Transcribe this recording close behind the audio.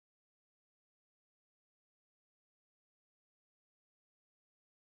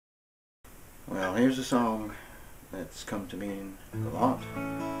Well, here's a song that's come to mean a lot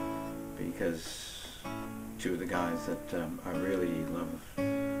because two of the guys that I really love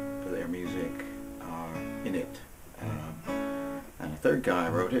for their music are in it. And a third guy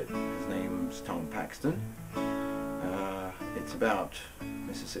wrote it. His name's Tom Paxton. It's about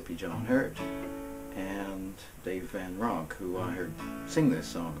Mississippi John Hurt and Dave Van Ronk, who I heard sing this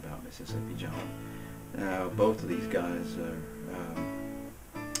song about Mississippi John. Now, both of these guys are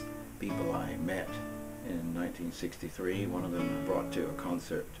people I met in 1963. One of them I brought to a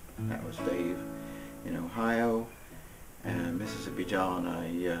concert. That was Dave in Ohio. And Mississippi John I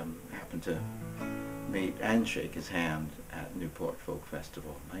happened to meet and shake his hand at Newport Folk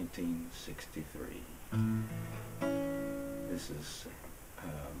Festival, 1963. This is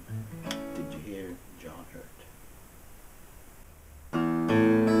Did You Hear John Hurt?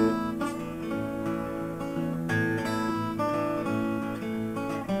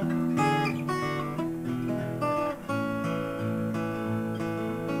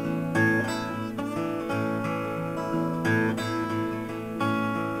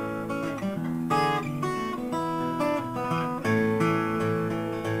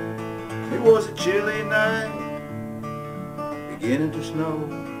 It was a chilly night, beginning to snow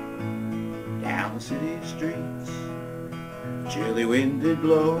down the city streets. A chilly wind did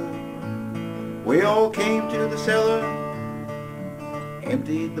blow. We all came to the cellar,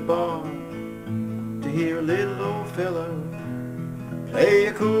 emptied the bar to hear a little old fella play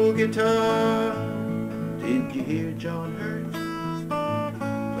a cool guitar. Did you hear John Hurt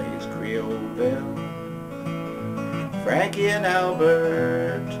play his Creole bell? Frankie and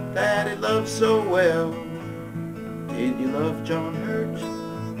Albert that he loved so well. Did you love John Hurt?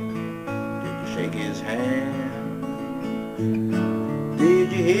 Did you shake his hand?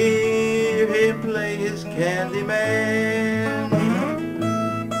 Did you hear him play his Candyman?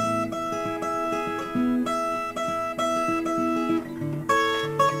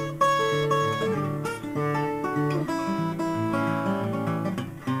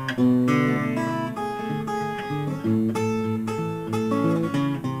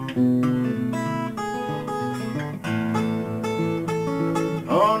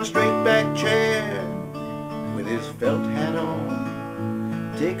 On a straight back chair with his felt hat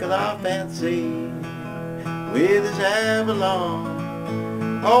on, tickle our fancy with his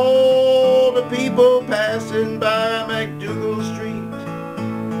Avalon. All the people passing by MacDougal Street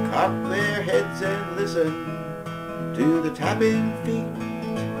cock their heads and listen to the tapping feet.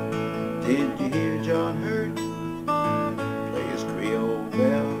 Did you hear John Hurt play his Creole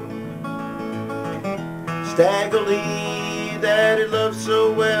bell? Stagger Lee that he loved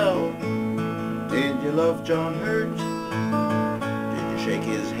so well. Did you love John Hurt? Did you shake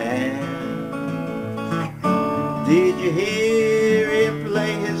his hand? Did you hear him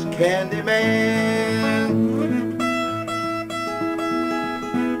play his Candyman?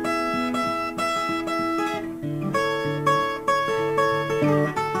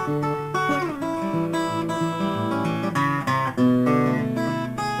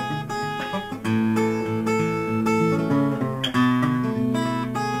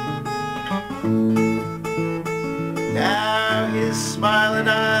 Now his smiling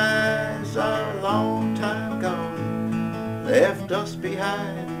eyes are a long time gone, left us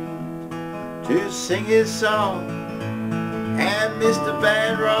behind to sing his song. And Mr.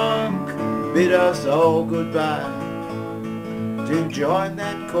 Van Ronk bid us all goodbye to join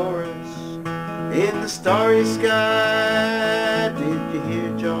that chorus in the starry sky. Did you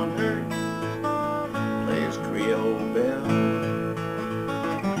hear John Hurt play his Creole bell?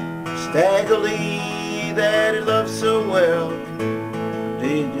 Stagger Lee that he loved so well.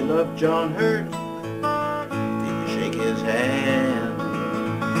 Did you love John Hurt? Did you shake his hand?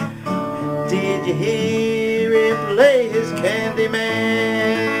 Did you hear him play his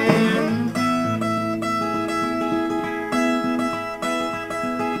Candyman?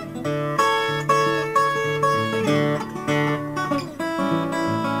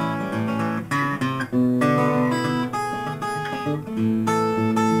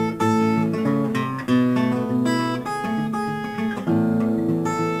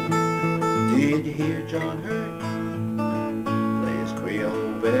 Did you hear John Hurt play his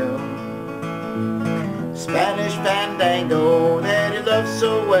Creole bell? Spanish fandango that he loved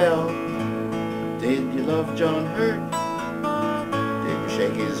so well. Did you love John Hurt? Did you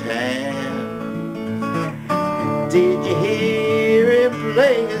shake his hand? Did you hear him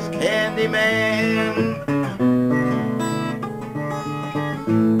play his Candyman?